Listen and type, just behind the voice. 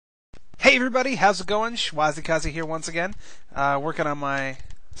Hey everybody, how's it going? Schwazikazi here once again, working on my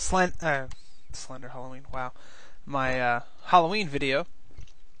Slender Halloween. Wow, my Halloween video.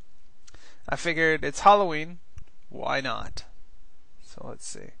 I figured it's Halloween, why not? So let's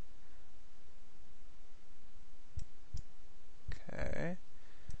see. Okay,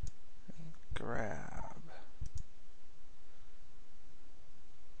 grab.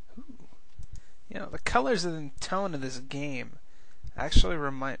 Ooh. You know, the colors and tone of this game actually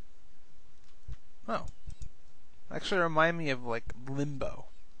remind me of like Limbo.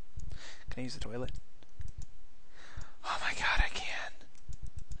 Can I use the toilet? Oh my god, I can.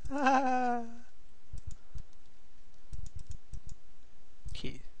 Ah.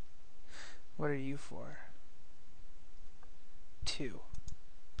 Key. What are you for? 2.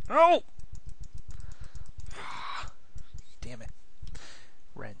 Oh! Damn it.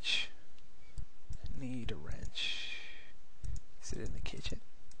 Wrench. Need a wrench. Is it in the kitchen?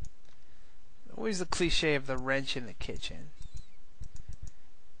 Always the cliche of the wrench in the kitchen.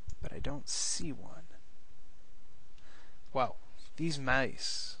 But I don't see one. Wow, these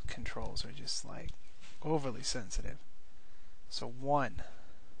mouse controls are just like overly sensitive. So 1.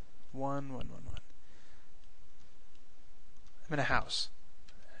 I'm in a house.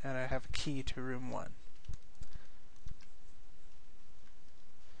 And I have a key to room 1.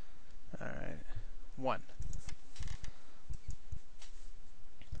 Alright. 1.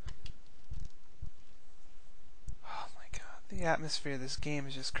 The atmosphere of this game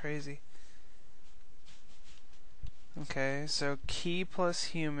is just crazy. Okay, so key plus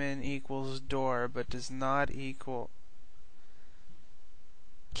human equals door, but does not equal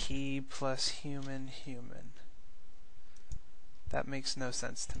key plus human. That makes no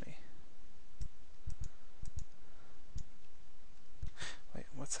sense to me. Wait,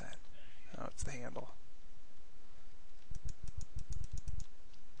 what's that? Oh, it's the handle.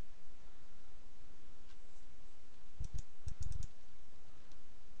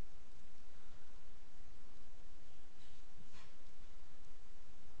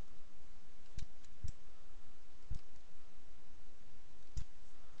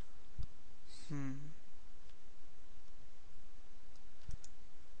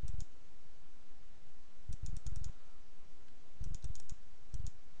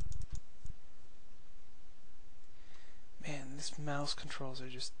 Man, these mouse controls are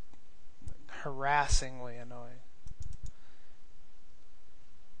just harassingly annoying.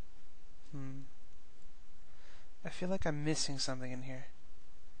 I feel like I'm missing something in here.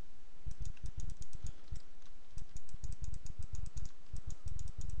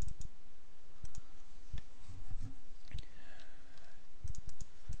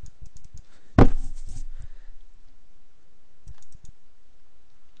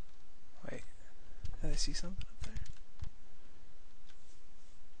 Wait, did I see something up there?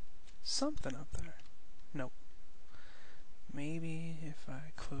 Something up there. Nope. Maybe if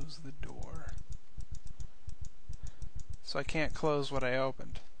I close the door. So I can't close what I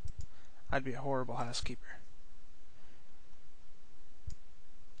opened. I'd be a horrible housekeeper.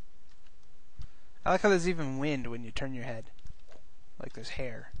 I like how there's even wind when you turn your head. Like there's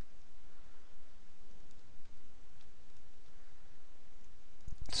hair.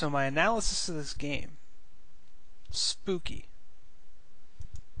 So my analysis of this game, spooky.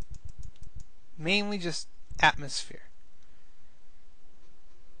 Mainly just atmosphere.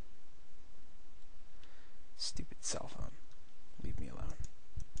 Stupid cell phone. Leave me alone.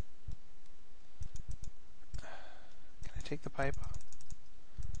 Can I take the pipe off?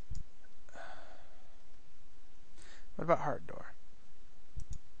 What about hard door?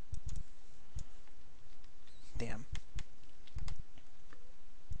 Damn.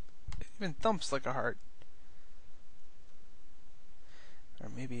 It even thumps like a heart. Or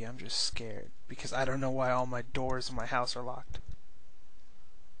maybe I'm just scared because I don't know why all my doors in my house are locked.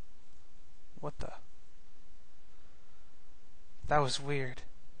 What the? That was weird.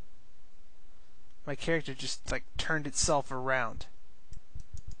 My character just like turned itself around.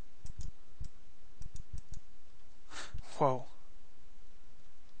 Whoa.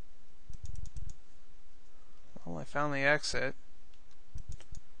 Well, I found the exit,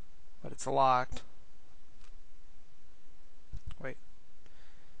 but it's locked. Wait.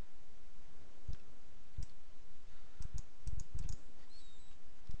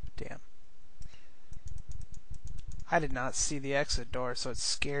 Damn. I did not see the exit door, so it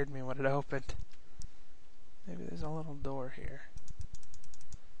scared me when it opened. Maybe there's a little door here.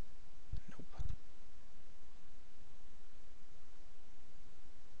 Nope.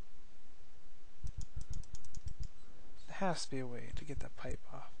 There has to be a way to get that pipe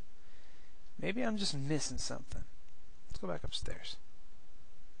off. Maybe I'm just missing something. Let's go back upstairs.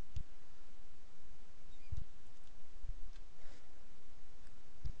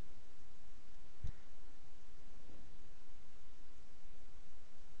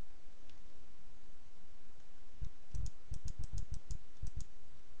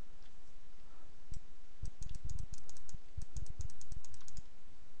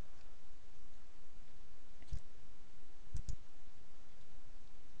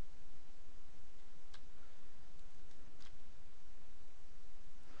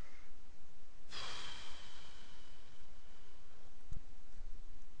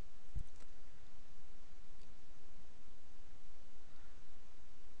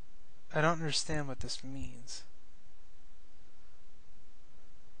 I don't understand what this means.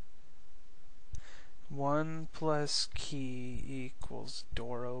 1 plus key equals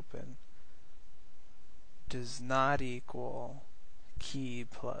door open does not equal key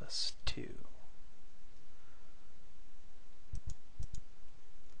plus 2.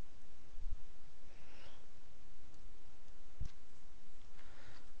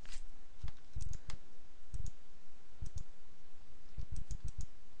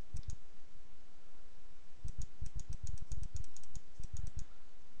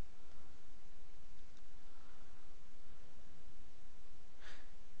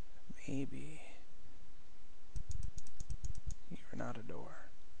 Maybe you're not a door.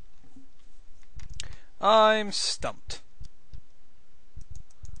 I'm stumped.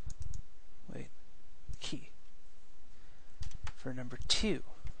 Wait, key for number 2.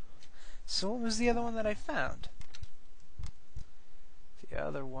 So what was the other one that I found? The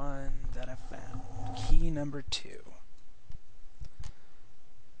other one that I found. Key number 2.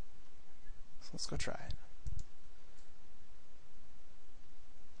 So let's go try it.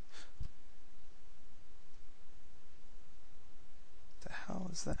 The hell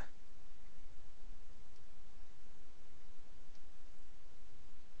is that?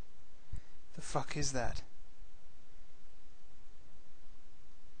 The fuck is that?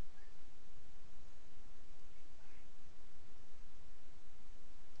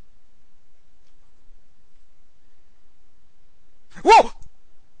 Whoa!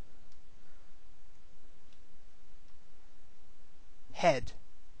 Head.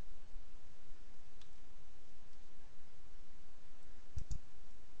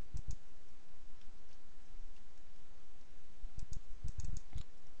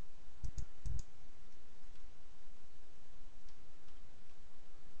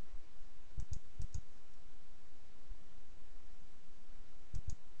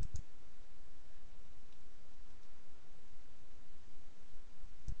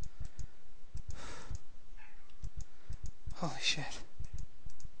 Holy shit.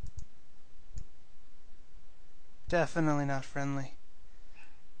 Definitely not friendly.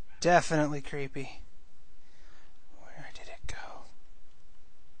 Definitely creepy. Where did it go?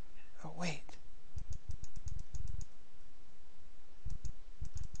 Oh, wait.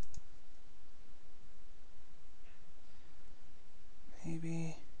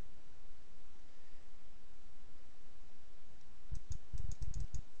 Maybe...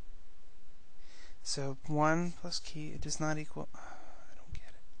 So 1 plus key, it does not equal... I don't get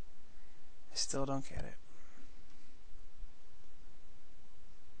it. I still don't get it.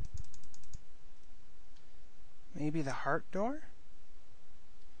 Maybe the heart door?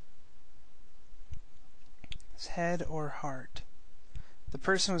 It's head or heart. The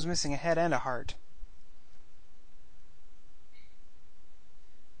person was missing a head and a heart.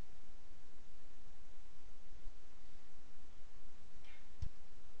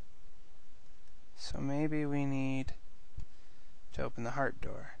 So maybe we need to open the heart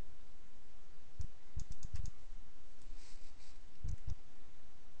door.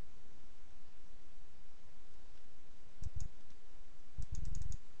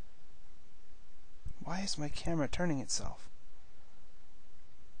 Why is my camera turning itself?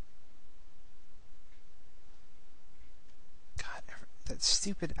 God, that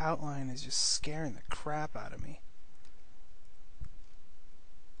stupid outline is just scaring the crap out of me.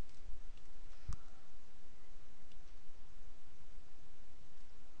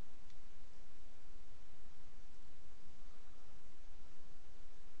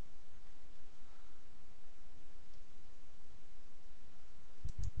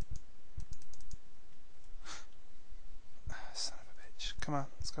 Son of a bitch. Come on,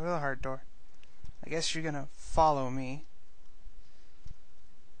 let's go to the hard door. I guess you're gonna follow me.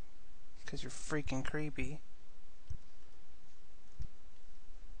 Because you're freaking creepy.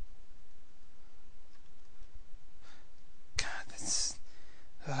 God, that's...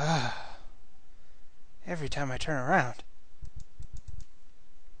 every time I turn around.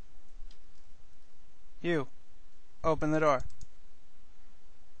 You. Open the door.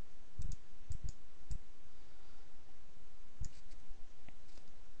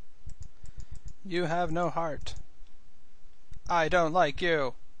 You have no heart. I don't like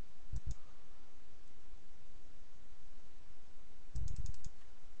you.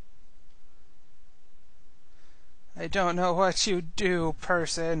 I don't know what you do,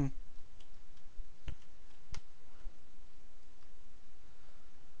 person.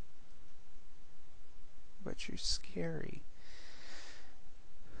 But you're scary.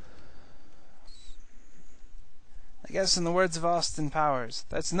 I guess in the words of Austin Powers,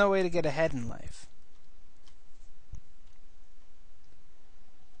 that's no way to get ahead in life.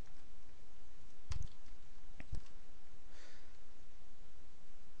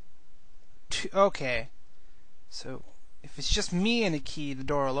 Okay. So, if it's just me and a key, the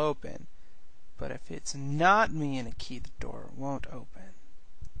door will open. But if it's not me and a key, the door won't open.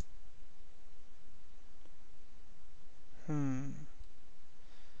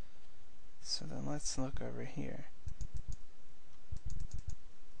 So then let's look over here.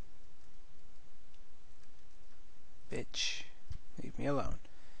 Bitch. Leave me alone.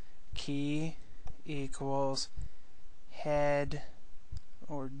 Key equals head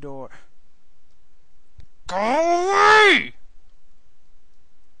or door. Go away!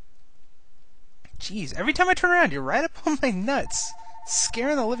 Jeez, every time I turn around, you're right up on my nuts,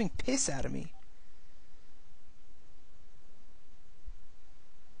 scaring the living piss out of me.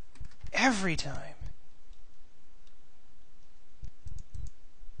 Every time.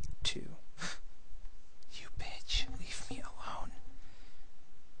 2. You bitch, leave me alone.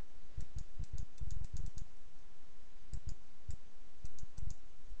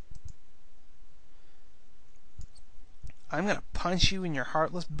 I'm gonna punch you in your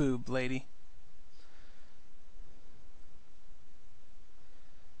heartless boob, lady.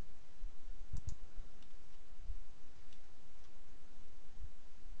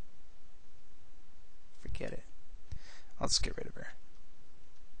 Forget it. I'll just get rid of her.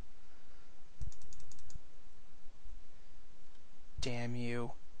 Damn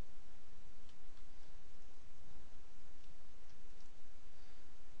you.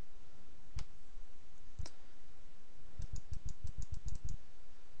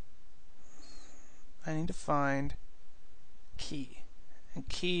 I need to find key. And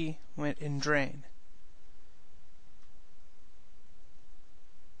key went in drain.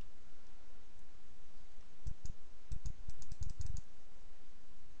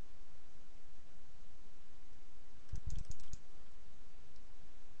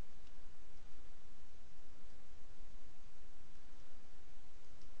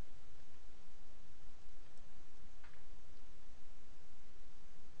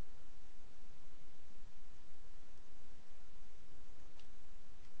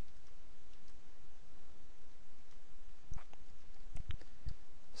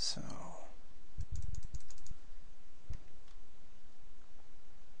 So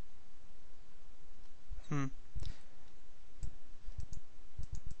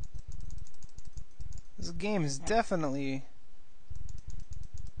this game is definitely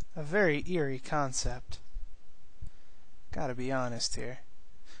a very eerie concept. Gotta be honest here.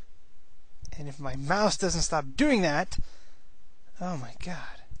 And if my mouse doesn't stop doing that, oh my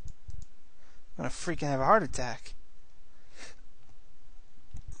god, I'm gonna freaking have a heart attack.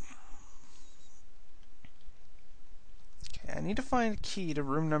 Okay, I need to find a key to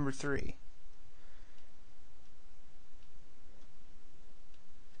room number 3.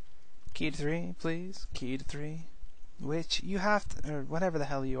 Key to 3, please. Key to 3. Which, you have to, or whatever the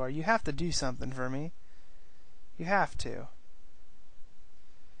hell you are, you have to do something for me. You have to.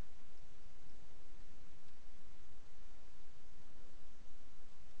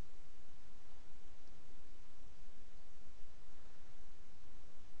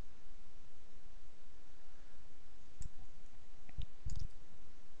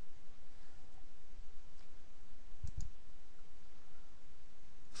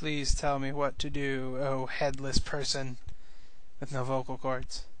 Please tell me what to do, oh headless person with no vocal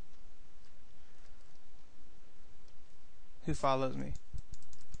cords. Who follows me?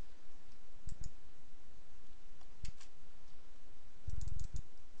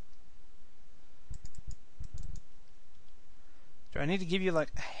 Do I need to give you like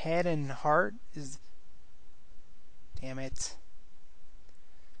a head and heart? Damn it.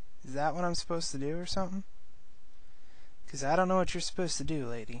 Is that what I'm supposed to do or something? Because I don't know what you're supposed to do,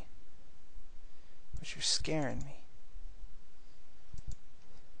 lady. But you're scaring me.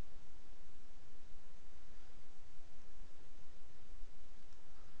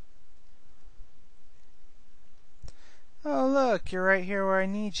 Oh, look, you're right here where I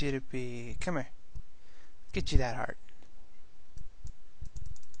need you to be. Come here. Get you that heart.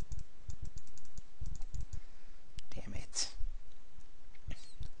 Damn it.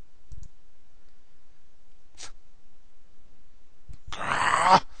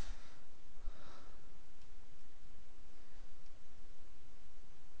 Oh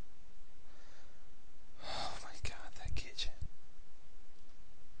my god, that kitchen.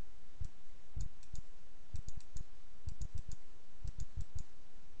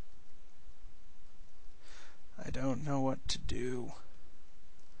 I don't know what to do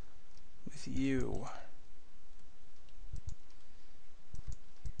with you.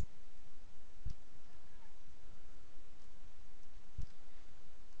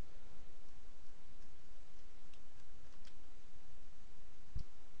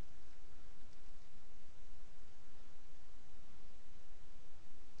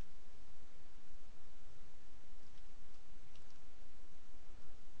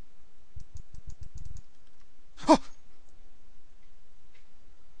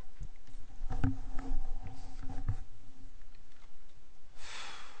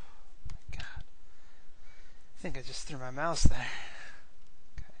 I just threw my mouse there.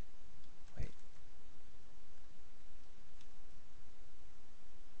 Okay, wait.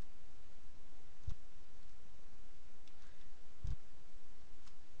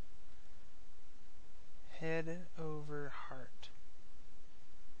 Head over heart.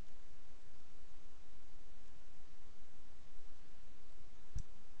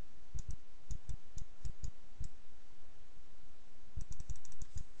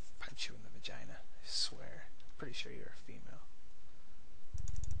 Punch you in the vagina, I swear. Pretty sure you're a female.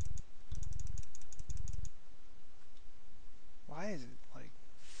 Why is it, like,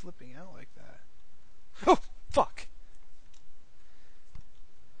 flipping out like that? Oh, fuck!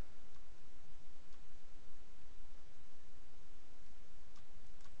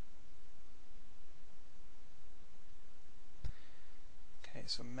 Okay,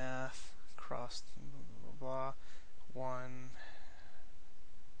 so math, cross, blah, blah, blah. 1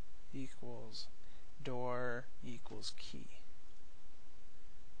 equals door equals key.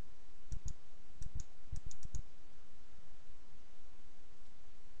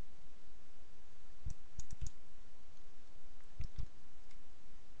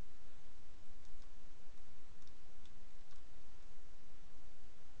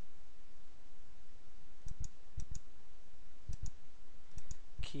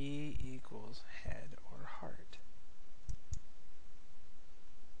 Key equals head or heart.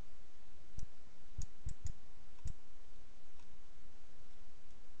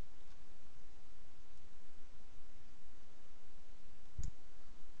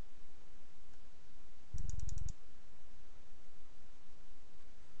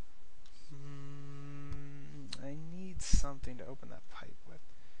 I need something to open that pipe with.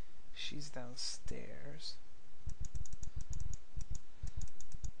 She's downstairs.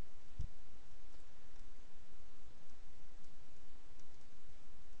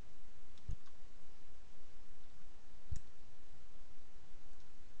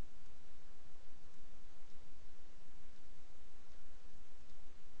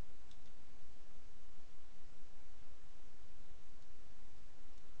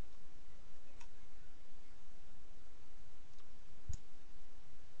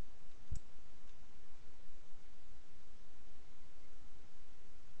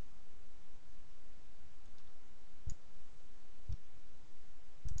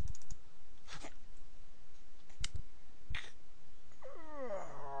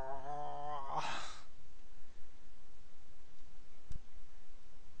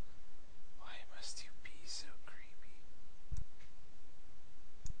 Why must you be so creepy?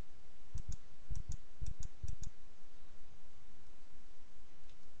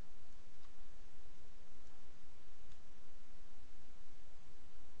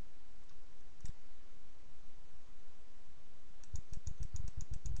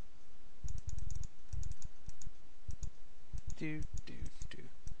 Do do do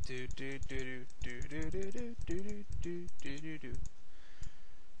do do do do do do do do do do do do.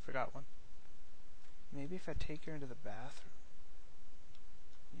 Forgot one. Maybe if I take her into the bathroom.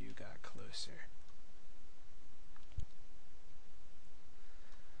 You got closer.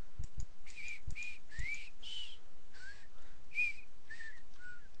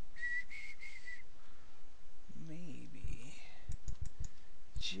 Maybe.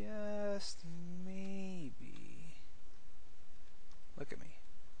 Just maybe. Look at me.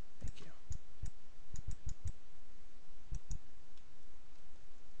 Thank you.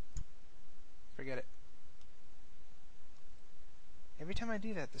 Forget it. Every time I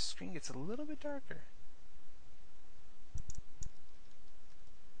do that, the screen gets a little bit darker.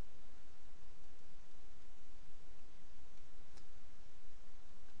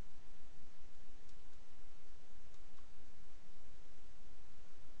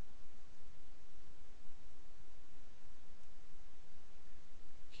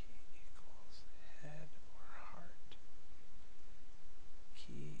 Key equals head or heart.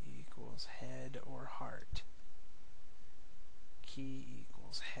 Key equals head or heart. Key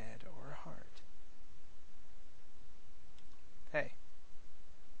equals head or heart. Hey,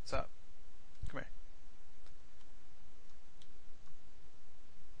 what's up? Come here.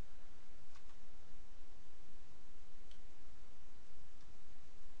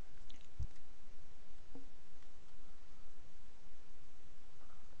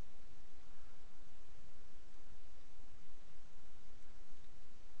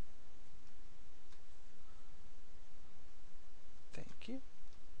 Thank you.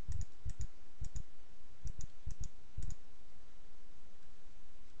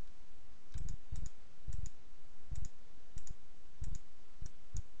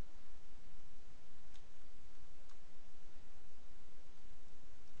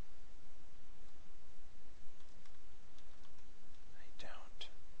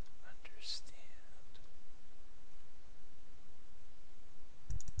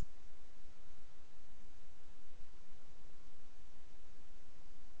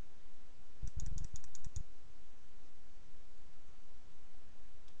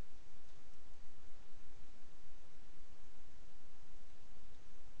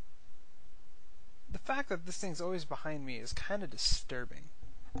 fact that this thing's always behind me is kind of disturbing.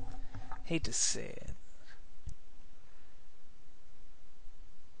 Hate to say it.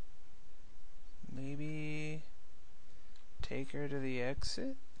 Maybe take her to the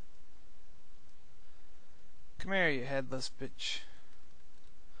exit? Come here, you headless bitch.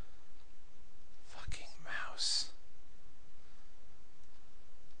 Fucking mouse.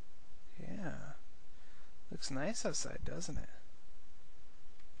 Yeah. Looks nice outside, doesn't it?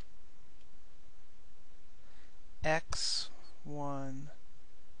 X1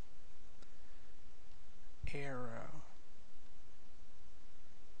 arrow.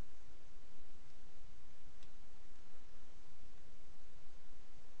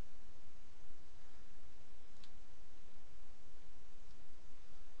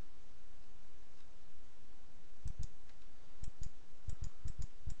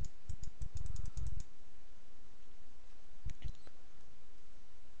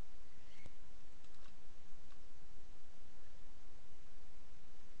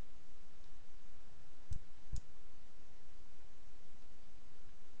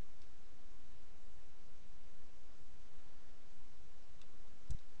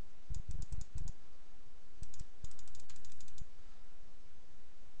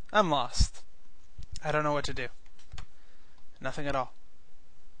 I'm lost. I don't know what to do. Nothing at all.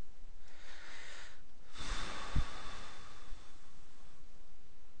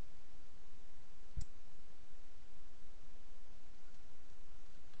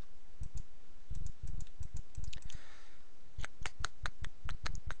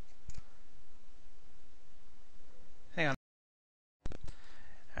 Hang on.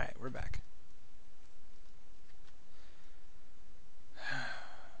 Alright, we're back.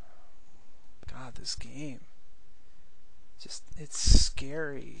 God, this game. Just, it's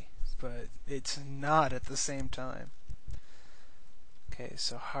scary, but it's not at the same time. Okay,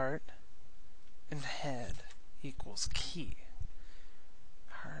 so heart and head equals key.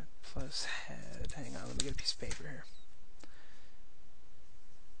 Heart plus head. Hang on, let me get a piece of paper here.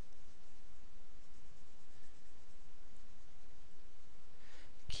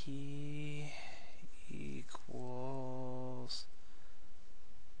 Key equals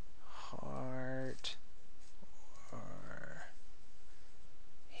heart or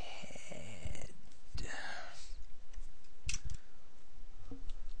head.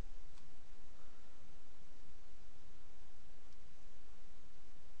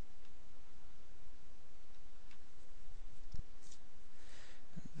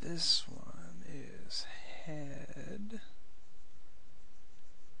 This one is head.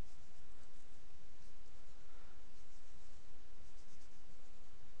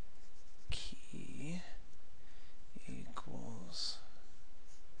 Key equals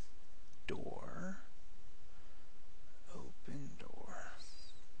door. Open door.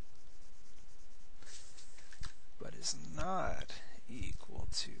 But is not equal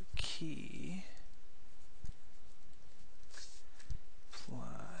to key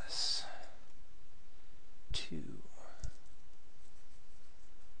plus 2.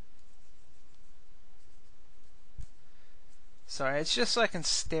 Sorry, it's just so I can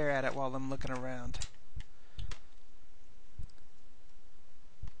stare at it while I'm looking around.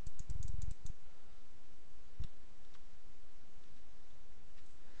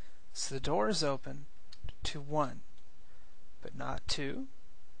 So the door is open to 1, but not 2.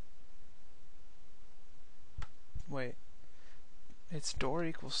 Wait. Its door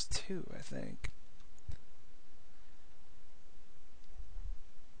equals 2, I think.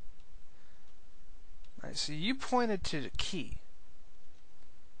 Alright, so you pointed to the key.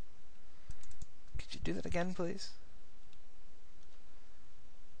 Could you do that again, please?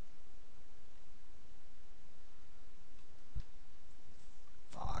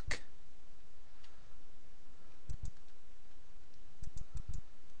 Fuck.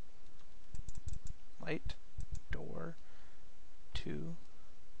 Light, door, 2,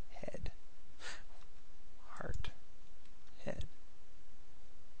 head. Heart, head,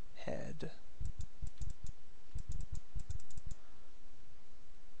 head.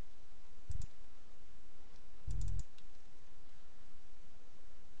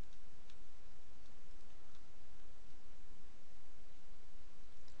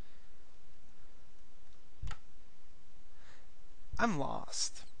 I'm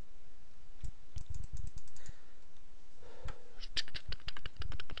lost.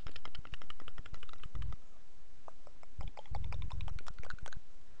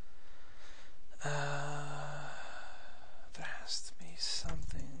 There has to be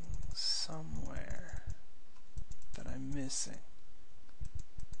something somewhere that I'm missing.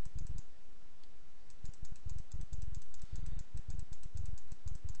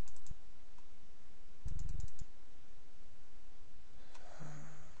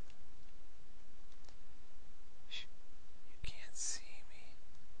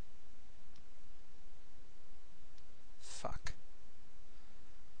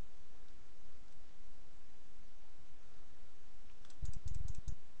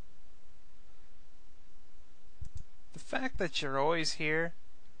 fact that you're always here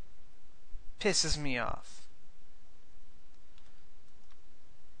pisses me off.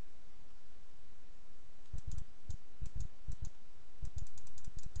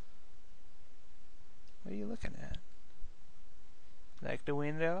 What are you looking at? Like the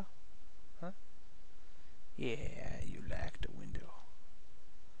window? Huh? Yeah, you like the window.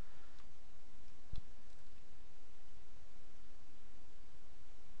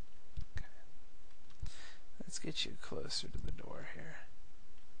 Okay. Let's get you closer to the door here.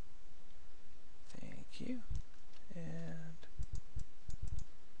 Thank you. And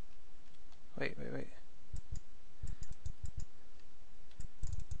wait.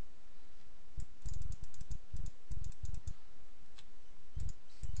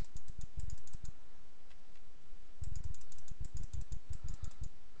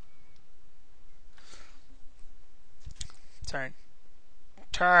 Turn.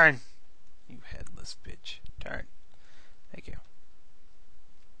 Turn! You headless bitch. Turn. Thank you.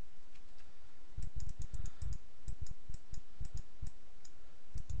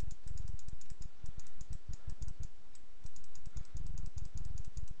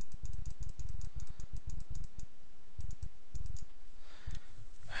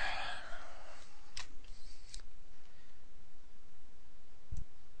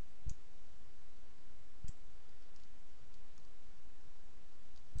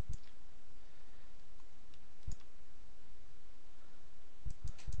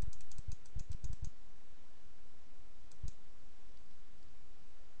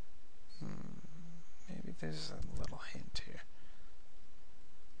 Maybe there's a little hint here.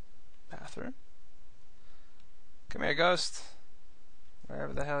 Bathroom? Come here, ghost.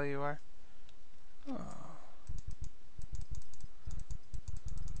 Wherever the hell you are. Oh.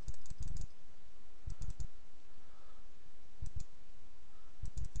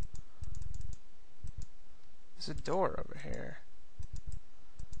 There's a door over here.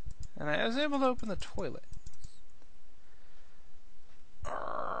 And I was able to open the toilet.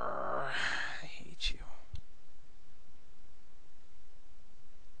 Arrgh, I hate you.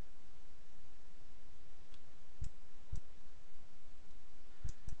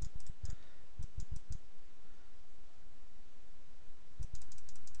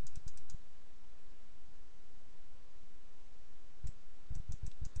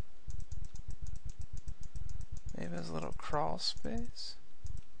 Maybe there's a little crawl space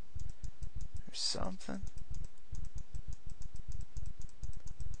or something.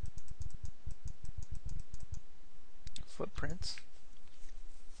 Footprints.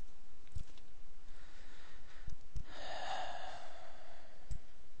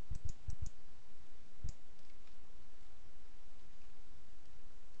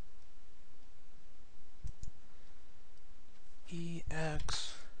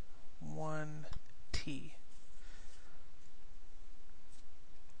 EX1T.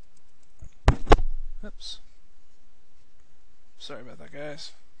 Oops. Sorry about that,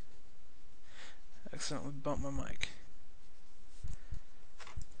 guys. Accidentally bumped my mic.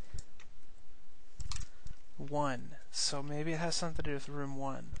 1. So maybe it has something to do with room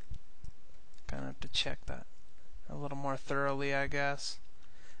 1. Gonna have to check that a little more thoroughly, I guess.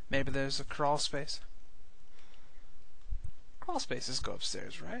 Maybe there's a crawl space. Crawl spaces go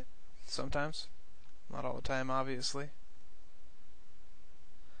upstairs, right? Sometimes. Not all the time, obviously.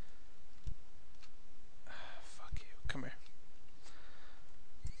 Fuck you. Come here.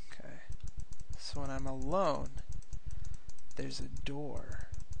 Okay. So when I'm alone, there's a door.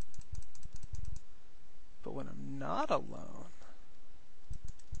 But when I'm not alone,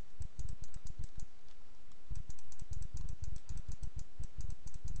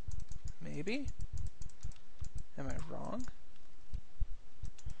 maybe? Am I wrong?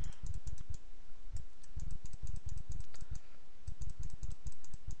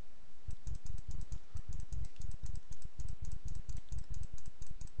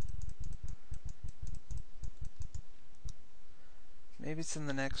 Maybe it's in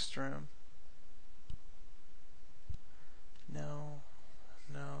the next room.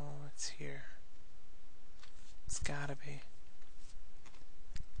 No, it's here. It's gotta be.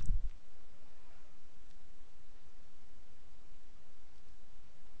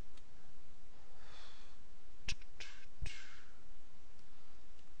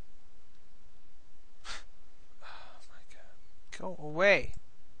 Oh my god. Go away.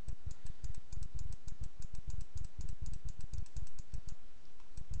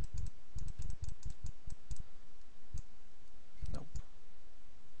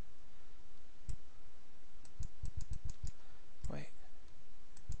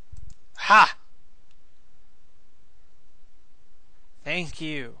 Ha! Thank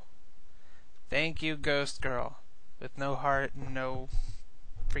you. Thank you, Ghost Girl. with no heart and no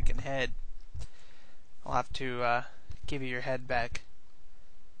freaking head. I'll have to give you your head back.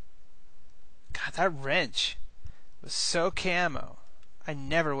 God, that wrench was so camo. I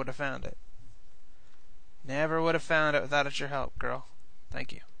never would have found it. Never would have found it without your help, girl.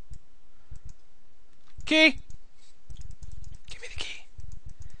 Thank you. Key! Give me the key.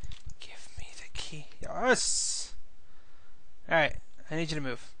 Give me the key. Yes! Alright, I need you to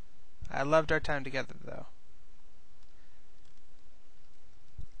move. I loved our time together, though.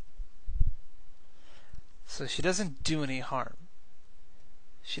 So she doesn't do any harm.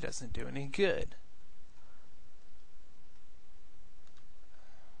 She doesn't do any good.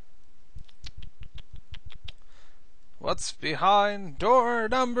 What's behind door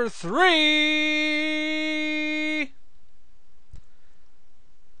number 3?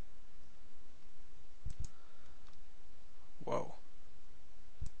 Whoa.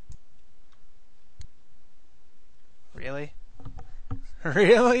 Really?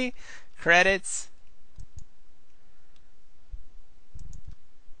 Really? Credits?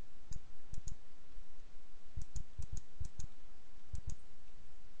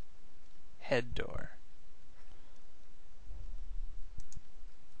 Head door.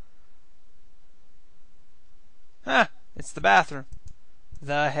 Ah, it's the bathroom.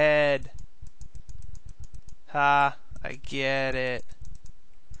 The head. Ha, I get it.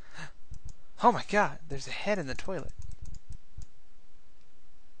 Oh my god, there's a head in the toilet.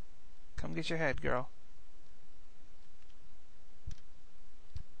 Come get your head, girl.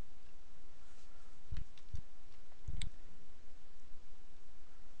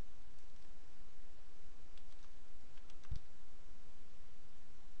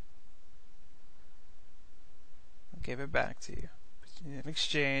 I'll give it back to you. In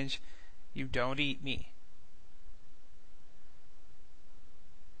exchange, you don't eat me.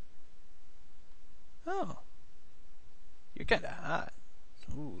 Oh. You're kinda hot.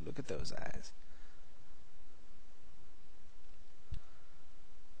 Ooh, look at those eyes.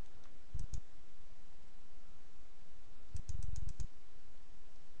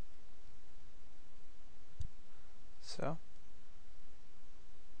 So?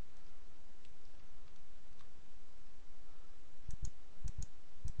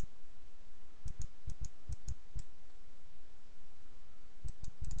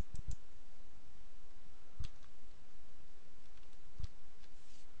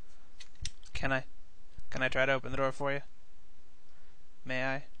 Can I try to open the door for you? May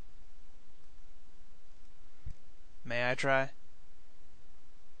I? May I try?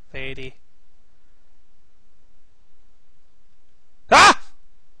 Lady. Ah!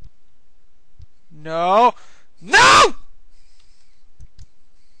 No! No!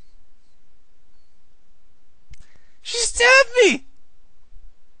 She stabbed me!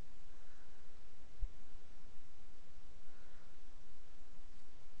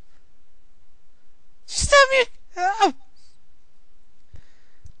 She stabbed me! Oh!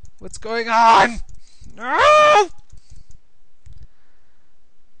 What's going on? No!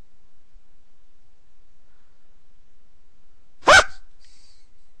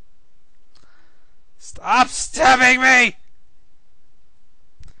 Stop stabbing me!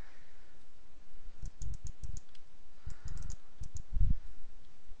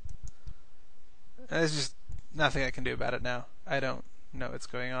 There's just nothing I can do about it now. I don't know what's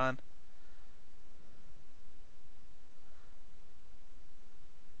going on.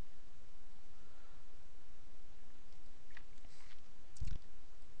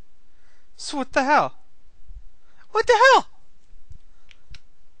 So what the hell? What the hell?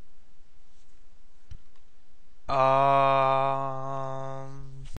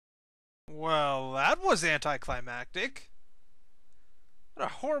 Well, that was anticlimactic. What a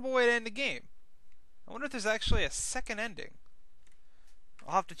horrible way to end the game. I wonder if there's actually a second ending.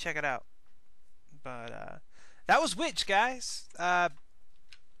 I'll have to check it out. But, that was Witch, guys.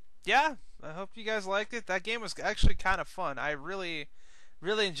 Yeah, I hope you guys liked it. That game was actually kind of fun. I really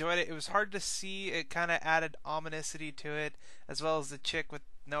enjoyed it. It was hard to see. It kind of added ominousity to it, as well as the chick with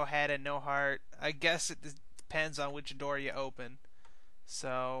no head and no heart. I guess it depends on which door you open.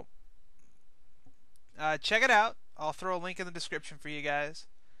 So, check it out. I'll throw a link in the description for you guys.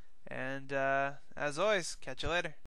 And, as always, catch you later.